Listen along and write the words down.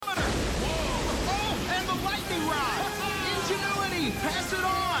Pass it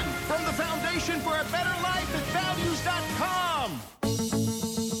on from the Foundation for a Better Life at values.com.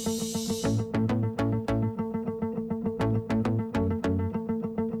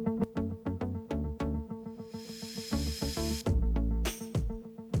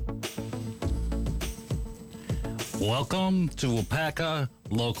 Welcome to Waupaca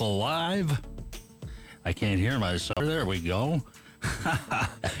Local Live. I can't hear myself. There we go.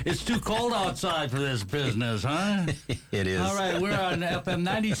 It's too cold outside for this business, huh? It is. All right, we're on FM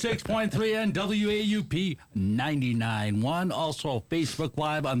 96.3 and WAUP 99.1. Also, Facebook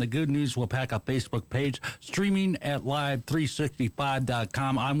Live on the Good News Waupaca Facebook page, streaming at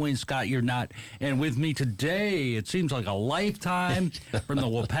live365.com. I'm Wayne Scott, you're not. And with me today, it seems like a lifetime, from the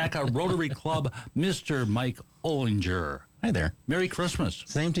Waupaca Rotary Club, Mr. Mike Ollinger. Hi there. Merry Christmas.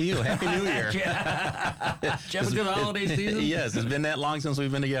 Same to you. Happy New Year. Did you have a good holiday season? Yes, it's been that long since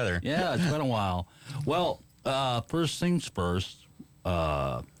we've been together. Yeah, it's been a while. Well, first things first,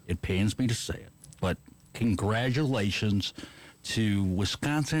 it pains me to say it, but congratulations to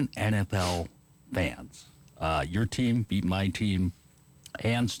Wisconsin NFL fans. Your team beat my team,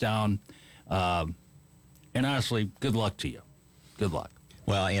 hands down. And honestly, good luck to you. Good luck.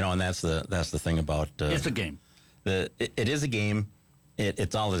 Well, and that's the thing about it's a game. It is a game.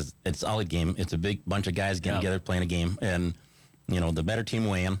 It's all a game. It's a big bunch of guys getting together playing a game, and the better team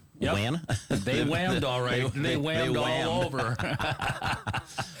won. Yep. Won. They whammed all right. They whammed all over.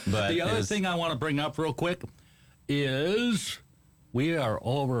 But the other thing I want to bring up real quick is we are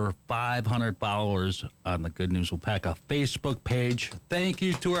over 500 followers on the Good News Waupaca Facebook page. Thank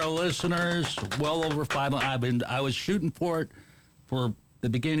you to our listeners. Well over 500. I was shooting for it for the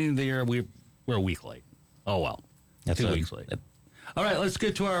beginning of the year. We're a week late. Oh well. That's 2 weeks late. All right, let's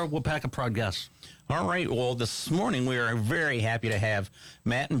get to our Waupaca Prod guests. All right. Well, this morning we are very happy to have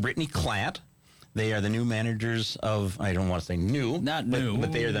Matt and Britney Klatt. They are the new managers of, I don't want to say new. Not new.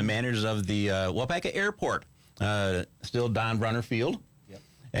 But they are the managers of the Waupaca Airport. Still Don Brunner Field. Yep.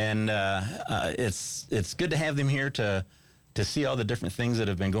 And it's good to have them here to see all the different things that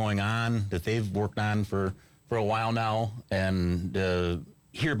have been going on, that they've worked on for a while now, and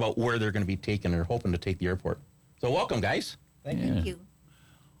hear about where they're going to be taking or hoping to take the airport. So welcome, guys. Thank you.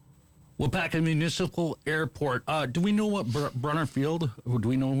 Waupaca Municipal Airport. Do we know what Brunner Field? Do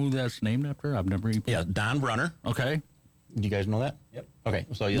we know who that's named after? I've never even. Yeah, Don Brunner. Okay. Do you guys know that? Yep. Okay.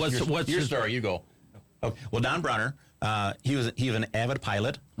 So what's your his story? You go. Okay. Well, Don Brunner, he was an avid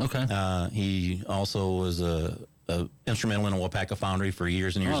pilot. Okay. He also was a instrumental in a Waupaca Foundry for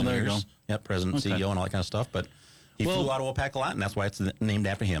years and years and there years. you go. Yep, president, Okay. CEO, and all that kind of stuff. But he flew out of Waupaca a lot, and that's why it's named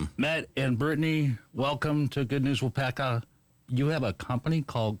after him. Matt and Brittany, welcome to Good News Waupaca. You have a company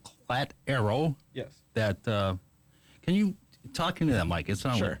called Klatt-Waupaca. Yes. That can you talk into that mic? It's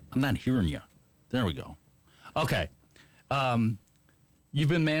not. Sure. I'm not hearing you. There we go. Okay. You've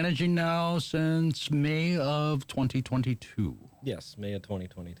been managing now since May of 2022. Yes, May of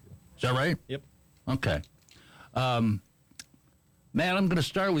 2022. Is that right? Yep. Okay. Matt, I'm going to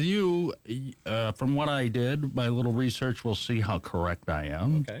start with you. From what I did, my little research, we'll see how correct I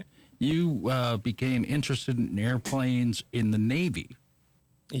am. Okay. You became interested in airplanes in the Navy.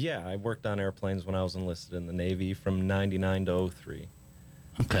 Yeah, I worked on airplanes when I was enlisted in the Navy from 99 to 03.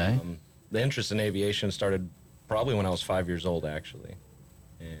 Okay. The interest in aviation started probably when I was 5 years old, actually.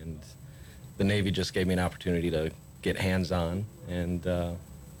 And the Navy just gave me an opportunity to get hands-on. And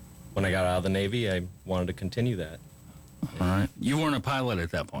when I got out of the Navy, I wanted to continue that. All right. You weren't a pilot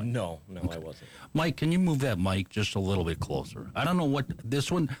at that point? No, I wasn't. Mike, can you move that mic just a little bit closer? I don't know what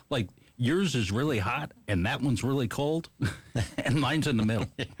this one, like, yours is really hot and that one's really cold, and mine's in the middle.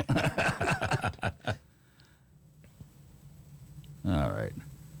 All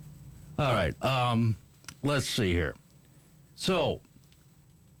right. Let's see here. So,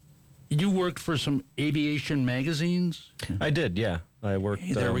 you worked for some aviation magazines? I did, yeah. I worked.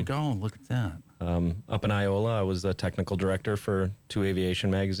 Hey, there we go. Look at that. Up in Iola, I was the technical director for 2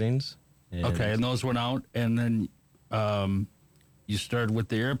 aviation magazines. Okay, and those went out, and then you started with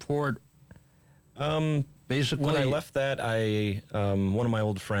the airport. Basically, when I left that, one of my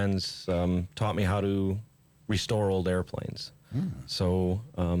old friends taught me how to restore old airplanes. So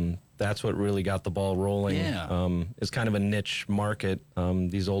that's what really got the ball rolling. Yeah. It's kind of a niche market.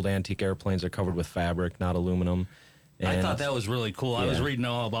 These old antique airplanes are covered with fabric, not aluminum. I thought that was really cool. I was Yeah. reading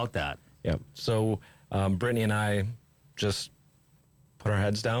all about that. Yeah. So Brittany and I just put our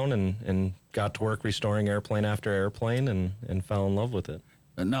heads down and got to work restoring airplane after airplane and fell in love with it.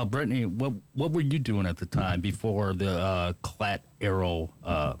 Now, Brittany, what were you doing at the time before the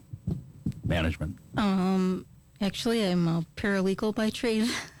Klatt-Waupaca management? Actually, I'm a paralegal by trade.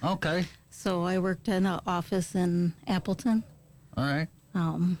 Okay. So I worked in an office in Appleton. All right.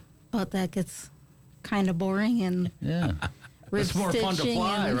 But that gets kind of boring, and Yeah. rib It's more fun to stitching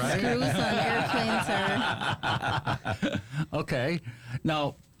fly, and right? screws on airplanes are. Okay.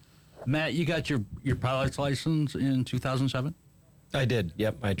 Now, Matt, you got your pilot's license in 2007? I did.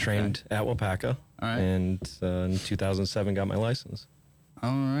 Yep. I trained at Waupaca, All right. and in 2007 got my license. All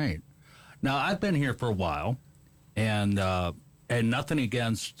right. Now, I've been here for a while, and nothing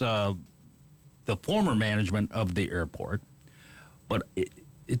against the former management of the airport, but it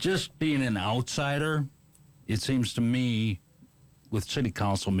just being an outsider, it seems to me, with city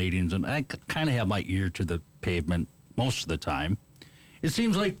council meetings, and I kind of have my ear to the pavement most of the time, it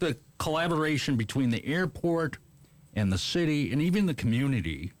seems like the collaboration between the airport and the city and even the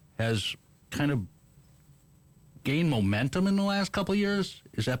community has kind of gained momentum in the last couple of years.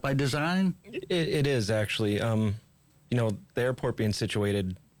 Is that by design? It is actually. The airport being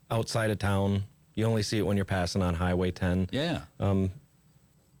situated outside of town, you only see it when you're passing on Highway 10. Yeah.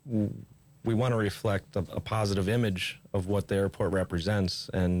 We want to reflect a positive image of what the airport represents,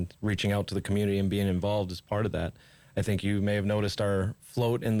 and reaching out to the community and being involved is part of that. I think you may have noticed our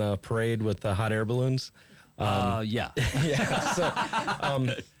float in the parade with the hot air balloons. Yeah. Yeah. So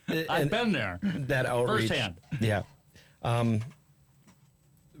I've been there. that outreach. Firsthand. Yeah.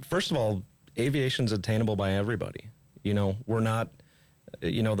 First of all, aviation's attainable by everybody. We're not,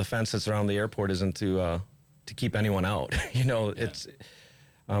 the fence that's around the airport isn't to keep anyone out. It's,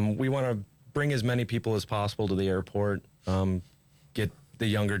 we want to bring as many people as possible to the airport, get the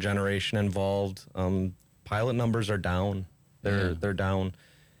younger generation involved. Pilot numbers are down. They're down.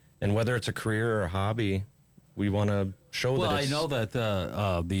 And whether it's a career or a hobby, we want to show Well, that I it's... know that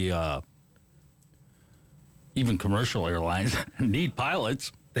the even commercial airlines need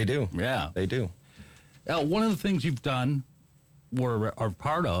pilots. They do. Yeah. They do. One of the things you've done are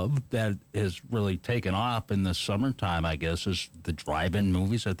part of that has really taken off in the summertime, I guess, is the drive-in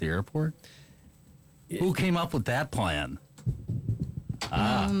movies at the airport. Who came up with that plan?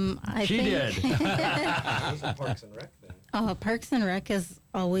 I She think did. Parks and Rec thing. Parks and Rec has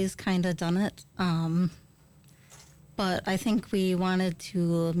always kind of done it. But I think we wanted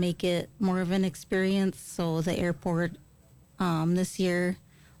to make it more of an experience. So the airport this year,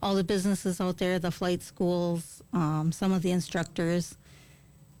 all the businesses out there, the flight schools, some of the instructors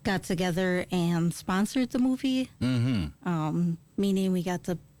got together and sponsored the movie. Mm-hmm. Meaning we got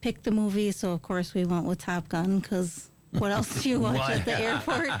to pick the movie. So, of course, we went with Top Gun because what else do you watch at the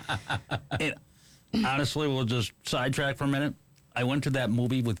airport? And honestly, we'll just sidetrack for a minute. I went to that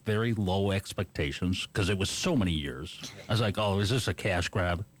movie with very low expectations because it was so many years. I was like, oh, is this a cash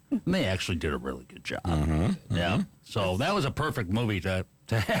grab? And they actually did a really good job. Yeah. So that was a perfect movie to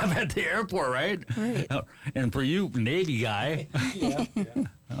have at the airport, right? Right. And for you, Navy guy. Yeah.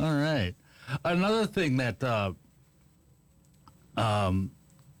 All right. Another thing that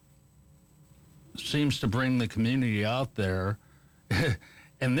seems to bring the community out there,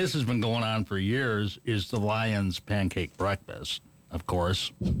 and this has been going on for years, is the Lions Pancake Breakfast, of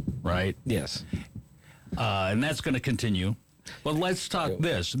course, right? Yes. And that's going to continue. But let's talk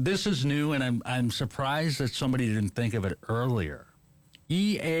this. This is new, and I'm surprised that somebody didn't think of it earlier.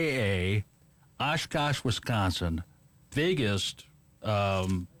 EAA, Oshkosh, Wisconsin, biggest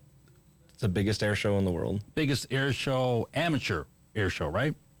It's the biggest air show in the world. air show, amateur air show,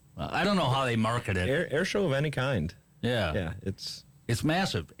 right? I don't know how they market it. Air show of any kind. Yeah. Yeah, it's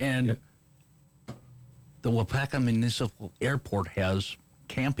massive. And the Waupaca Municipal Airport has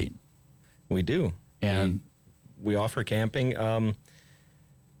camping. we do. And We offer camping.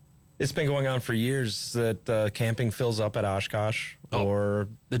 It's been going on for years that camping fills up at Oshkosh, or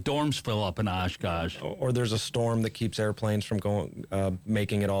the dorms fill up in Oshkosh. there's a storm that keeps airplanes from going,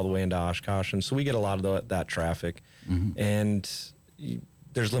 making it all the way into Oshkosh, and so we get a lot of that traffic. And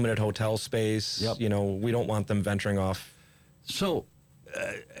there's limited hotel space. Yep. We don't want them venturing off. So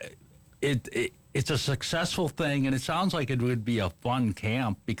it's a successful thing, and it sounds like it would be a fun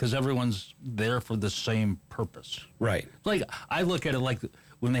camp because everyone's there for the same purpose. Right. Like, I look at it like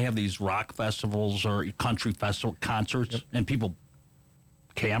when they have these rock festivals or country festival concerts, and people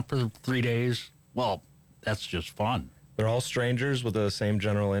camp for 3 days. Well, that's just fun. They're all strangers with the same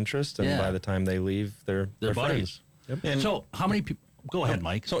general interest, and Yeah. by the time they leave, they're buddies. friends. And So how many people? Go ahead,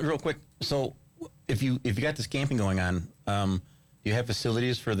 Mike. So real quick, so if you got this camping going on, do you have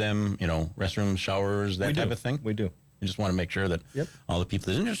facilities for them? Restrooms, showers, that We type do. of thing. We do. You just want to make sure that Yep. all the people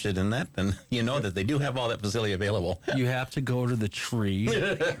that's interested in that, then that they do have all that facility available. You have to go to the tree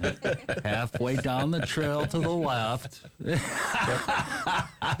halfway down the trail to the left.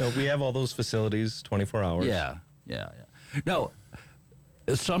 No, we have all those facilities 24 hours. Yeah. No,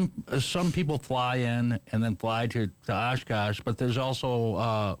 Some people fly in and then fly to Oshkosh, but there's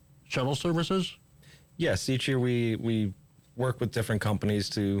also shuttle services. Yes, each year we work with different companies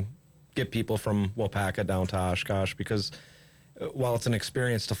to get people from Waupaca down to Oshkosh, because while it's an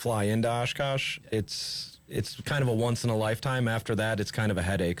experience to fly into Oshkosh, it's kind of a once in a lifetime. After that, it's kind of a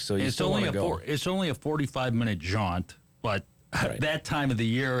headache. So you still want to go. It's only a 45-minute jaunt, but Right. that time of the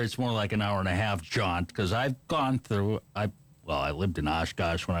year, it's more like an hour and a half jaunt, because I've gone through. I lived in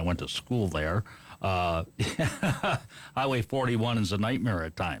Oshkosh when I went to school there. Highway 41 is a nightmare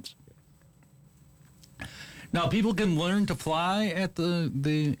at times. Now, people can learn to fly at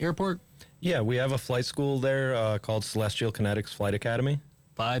the airport. Yeah, we have a flight school there called Celestial Kinetics Flight Academy.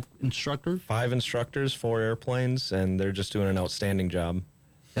 5 instructors. 5 instructors, 4 airplanes, and they're just doing an outstanding job.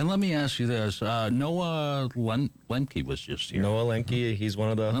 And let me ask you this: Noah Lemke was just here. Noah Lenke, he's one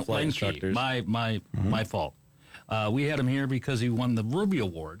of the flight instructors. My fault. We had him here because he won the Ruby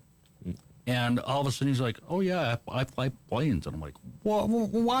Award, and all of a sudden he's like, "Oh yeah, I fly planes," and I'm like,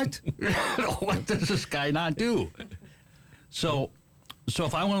 "What? What does this guy not do?" So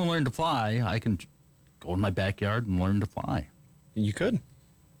if I want to learn to fly, I can go in my backyard and learn to fly. You could,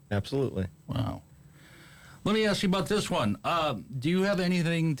 absolutely. Wow. Let me ask you about this one. Do you have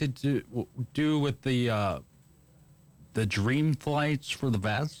anything to do with the dream flights for the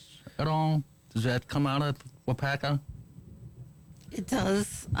vets at all? Does that come out of Waupaca? It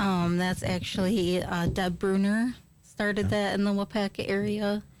does. That's actually Deb Bruner started that in the Waupaca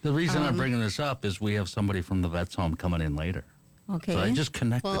area. The reason I'm bringing this up is we have somebody from the vets home coming in later. Okay. So I just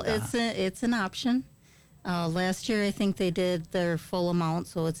connected Well, that. it's an option. Last year, I think they did their full amount,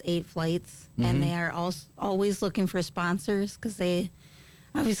 so it's 8 flights, and they are always looking for sponsors, because they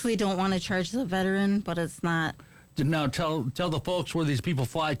obviously don't want to charge the veteran, but it's not. Now tell the folks where these people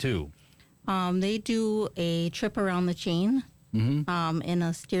fly to. They do a trip around the chain in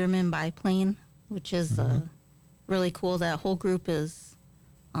a Stearman biplane, which is really cool. That whole group is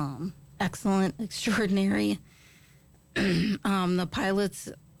excellent, extraordinary. The pilots,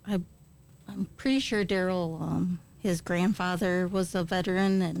 I'm pretty sure Daryl, his grandfather was a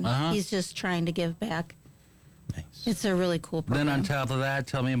veteran, and he's just trying to give back. Nice. It's a really cool program. Then on top of that,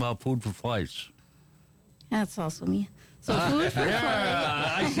 tell me about Food for Flights. That's also me. So food for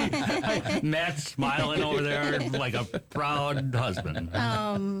I see Matt's smiling over there like a proud husband.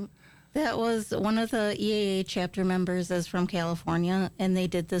 That was one of the EAA chapter members is from California, and they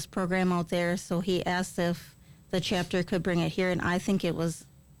did this program out there. So he asked if the chapter could bring it here, and I think it was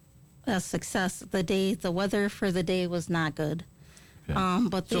a success. The weather for the day was not good. Okay.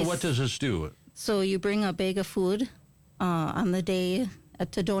 But So what does this do? So you bring a bag of food on the day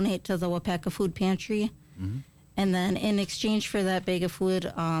to donate to the Waupaca Food Pantry. And then in exchange for that bag of food,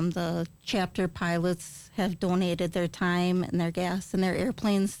 the chapter pilots have donated their time and their gas and their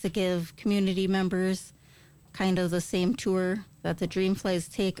airplanes to give community members kind of the same tour that the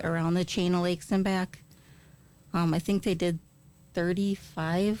Dreamflies take around the chain of lakes and back. I think they did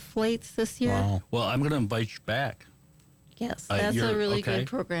 35 flights this year. Wow. Well, I'm going to invite you back. Yes, that's a really okay. good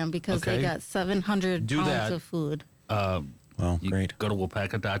program because Okay. they got 700 Do pounds that. of food. Well, You great. go to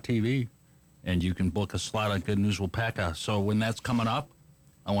Waupaca.tv and you can book a slot on Good News Waupaca. So when that's coming up,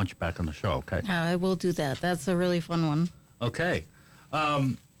 I want you back on the show, okay? I will do that. That's a really fun one. Okay.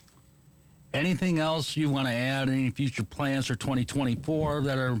 Anything else you want to add? Any future plans for 2024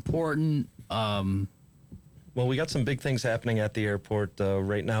 that are important? Well, we got some big things happening at the airport.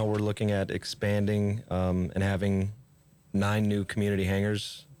 Right now, we're looking at expanding and having 9 new community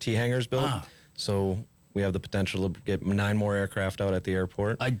hangars, T-hangars built. Ah. So we have the potential to get 9 more aircraft out at the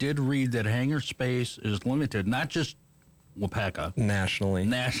airport. I did read that hangar space is limited, not just Waupaca. Nationally.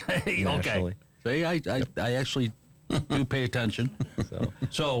 Okay. Nationally. See, I actually do pay attention.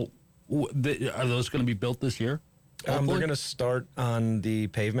 So are those going to be built this year? They're Hopefully? going to start on the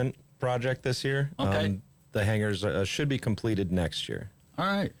pavement project this year. Okay. The hangars should be completed next year. All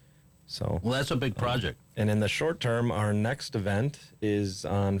right. So, Well, that's a big project. and in the short term, our next event is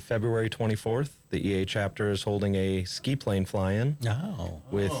on February 24th. The EA chapter is holding a ski plane fly-in Oh.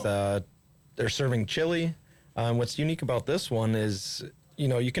 with they're serving chili. What's unique about this one is,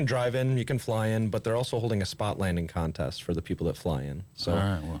 you can drive in, you can fly in, but they're also holding a spot landing contest for the people that fly in. So All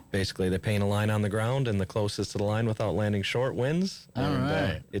right, well. basically, they paint a line on the ground, and the closest to the line without landing short wins. All and,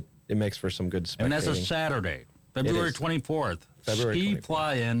 right. It makes for some good spectating. And that's a Saturday, February is. 24th. February Ski 24th.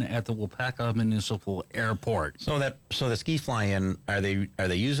 fly-in at the Waupaca Municipal Airport. So the ski fly-in, are they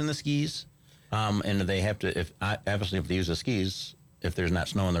using the skis? And do they have to, obviously if they use the skis, if there's not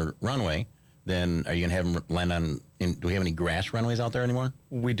snow on the runway, then are you going to have them land on, do we have any grass runways out there anymore?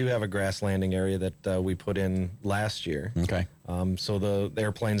 We do have a grass landing area that we put in last year. Okay. So the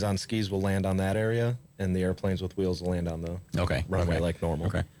airplanes on skis will land on that area, and the airplanes with wheels will land on the runway like normal.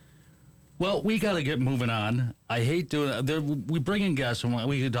 Okay. Well, we got to get moving on. I hate doing it. We bring in guests, and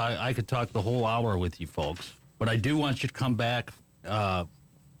I could talk the whole hour with you folks, but I do want you to come back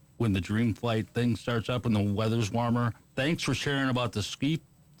when the Dream Flight thing starts up and the weather's warmer. Thanks for sharing about the ski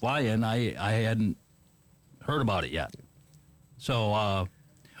fly-in. I hadn't heard about it yet. So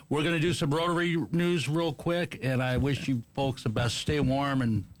we're going to do some Rotary news real quick, and I wish you folks the best. Stay warm,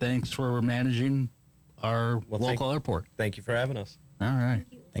 and thanks for managing our local airport. Thank you for having us. All right.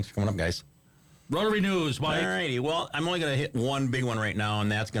 Thanks for coming up, guys. Rotary news, Mike. All righty. Well, I'm only going to hit one big one right now, and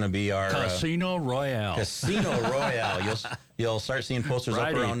that's going to be our Casino Royale. Casino Royale. You'll start seeing posters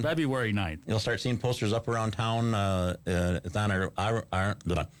Friday, up around February 9th. You'll start seeing posters up around town. It's on our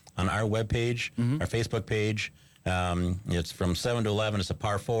webpage, our Facebook page. It's from 7 to 11. It's a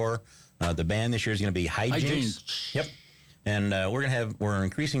par 4. The band this year is going to be Hijinks. Yep. And we're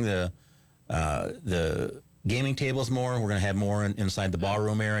increasing the gaming tables more. We're going to have more inside the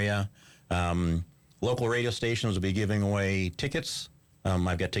ballroom area. Local radio stations will be giving away tickets.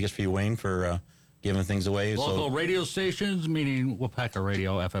 I've got tickets for you, Wayne, for giving things away. Local radio stations, meaning Waupaca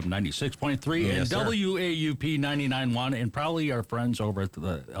Radio, FM 96.3, Yes, and sir. WAUP 99.1, and probably our friends over at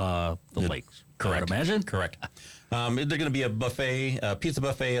the lakes. Correct. I would imagine. Correct. There's going to be a buffet, a pizza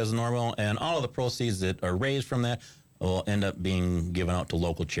buffet as normal, and all of the proceeds that are raised from that will end up being given out to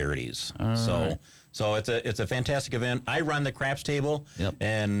local charities. So it's a fantastic event. I run the craps table,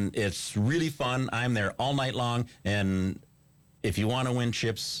 and it's really fun. I'm there all night long, and if you want to win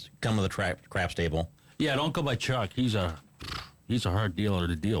chips, come to the craps table. Yeah, don't go by Chuck. He's a hard dealer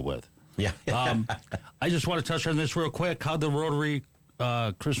to deal with. Yeah. I just want to touch on this real quick. How'd the Rotary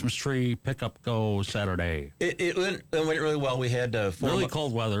Christmas tree pickup go Saturday? It went really well. We had really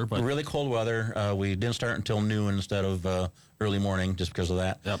cold weather, but really cold weather. We didn't start until noon instead of early morning, just because of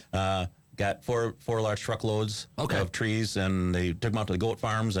that. Yep. Got four large truckloads of trees, and they took them out to the goat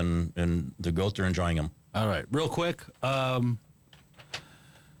farms, and the goats are enjoying them. All right, real quick.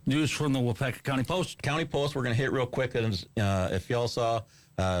 News from the Waupaca County Post. County Post, we're going to hit real quick. If y'all saw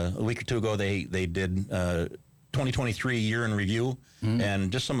a week or two ago, they did 2023 year in review,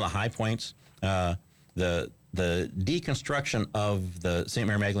 and just some of the high points. The deconstruction of the St.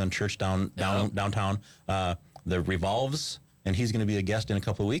 Mary Magdalene Church downtown, the revolves, and he's going to be a guest in a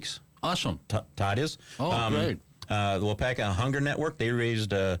couple of weeks. Awesome. Todd is. Oh, great. The Waupaca Hunger Network, they were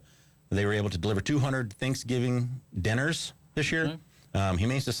able to deliver 200 Thanksgiving dinners this year. Okay.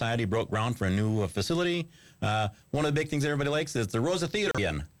 Humane Society broke ground for a new facility. One of the big things everybody likes is the Rosa Theater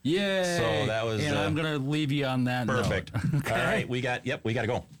again. Yay. So that was. And I'm going to leave you on that perfect. note. Okay. All right, we got to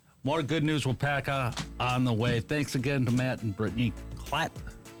go. More good news Waupaca on the way. Thanks again to Matt and Brittany Klatt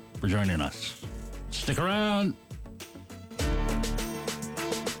for joining us. Stick around.